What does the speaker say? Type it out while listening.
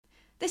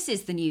This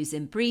is the news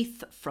in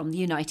brief from the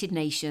United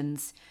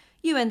Nations.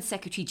 UN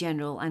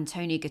Secretary-General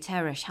Antonio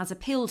Guterres has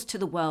appealed to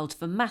the world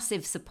for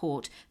massive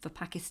support for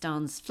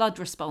Pakistan's flood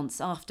response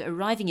after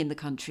arriving in the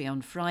country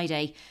on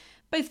Friday.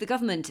 Both the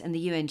government and the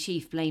UN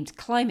chief blamed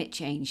climate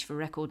change for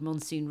record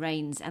monsoon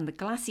rains and the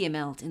glacier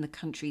melt in the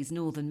country's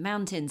northern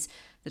mountains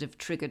that have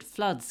triggered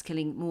floods,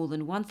 killing more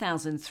than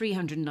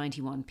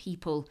 1,391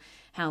 people.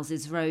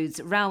 Houses,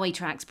 roads, railway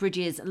tracks,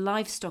 bridges,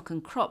 livestock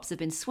and crops have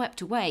been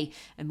swept away,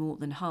 and more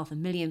than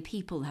 500,000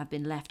 people have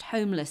been left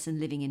homeless and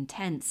living in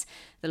tents.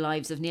 The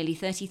lives of nearly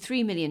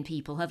 33 million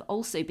people have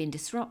also been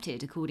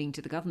disrupted, according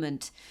to the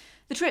government.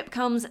 The trip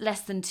comes less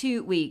than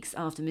 2 weeks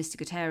after Mr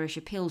Guterres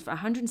appealed for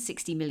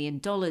 $160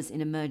 million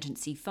in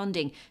emergency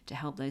funding to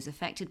help those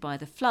affected by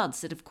the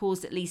floods that have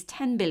caused at least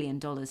 $10 billion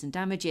in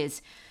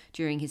damages.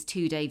 During his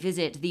 2-day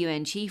visit, the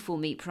UN chief will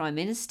meet Prime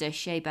Minister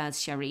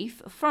Shehbaz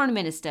Sharif, Foreign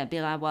Minister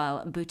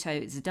Bilawal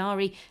Bhutto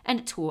Zardari,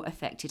 and tour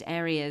affected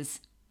areas.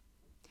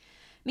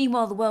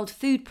 Meanwhile, the World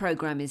Food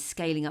Programme is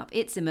scaling up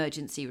its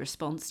emergency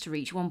response to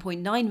reach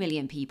 1.9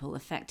 million people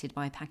affected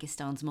by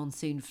Pakistan's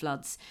monsoon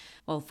floods.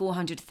 While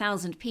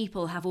 400,000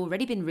 people have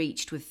already been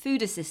reached with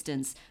food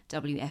assistance,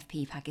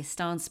 WFP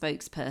Pakistan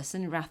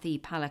spokesperson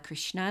Rathi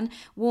Palakrishnan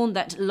warned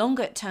that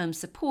longer-term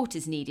support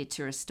is needed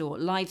to restore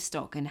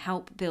livestock and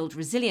help build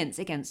resilience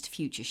against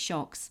future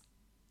shocks.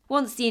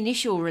 Once the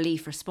initial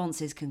relief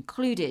response is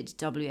concluded,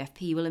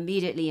 WFP will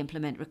immediately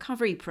implement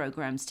recovery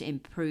programs to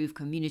improve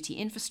community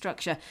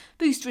infrastructure,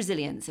 boost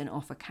resilience and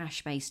offer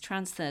cash-based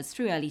transfers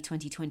through early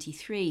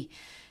 2023.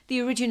 The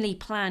originally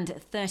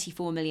planned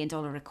 $34 million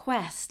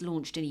request,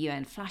 launched in a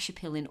UN flash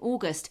appeal in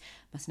August,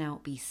 must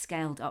now be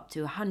scaled up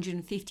to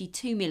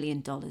 $152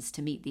 million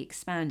to meet the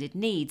expanded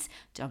needs,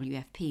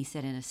 WFP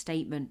said in a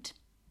statement.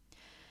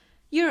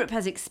 Europe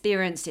has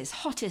experienced its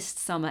hottest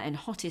summer and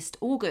hottest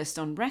August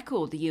on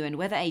record, the UN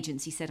Weather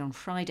Agency said on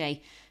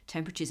Friday.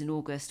 Temperatures in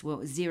August were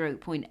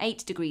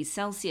 0.8 degrees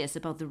Celsius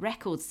above the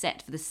record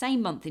set for the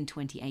same month in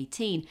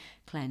 2018,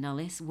 Claire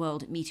Nullis,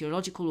 World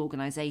Meteorological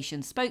Organization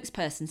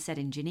spokesperson, said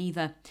in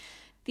Geneva.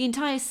 The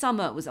entire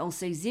summer was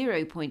also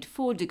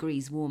 0.4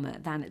 degrees warmer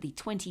than the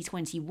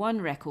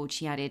 2021 record,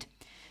 she added.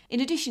 In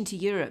addition to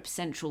Europe,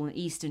 central and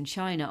eastern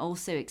China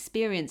also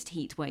experienced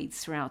heat waves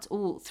throughout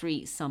all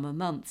 3 summer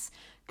months.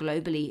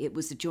 Globally, it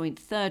was the joint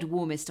third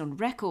warmest on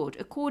record,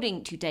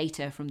 according to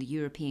data from the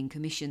European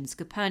Commission's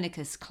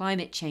Copernicus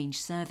Climate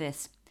Change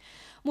Service.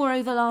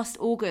 Moreover, last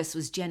August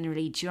was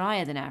generally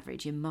drier than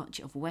average in much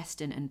of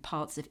Western and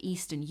parts of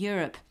Eastern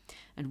Europe,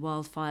 and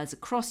wildfires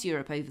across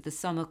Europe over the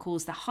summer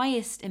caused the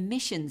highest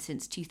emissions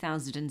since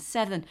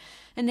 2007,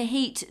 and the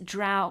heat,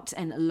 drought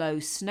and low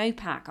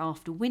snowpack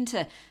after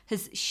winter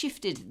has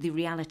shifted the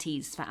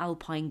realities for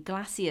alpine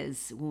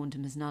glaciers, warned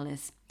Ms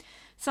Nullis.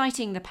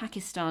 Citing the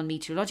Pakistan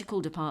Meteorological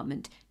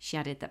Department, she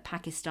added that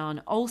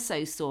Pakistan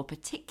also saw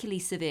particularly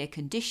severe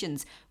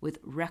conditions with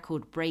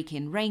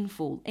record-breaking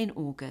rainfall in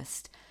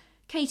August.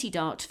 Katie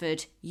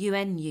Dartford,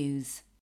 UN News.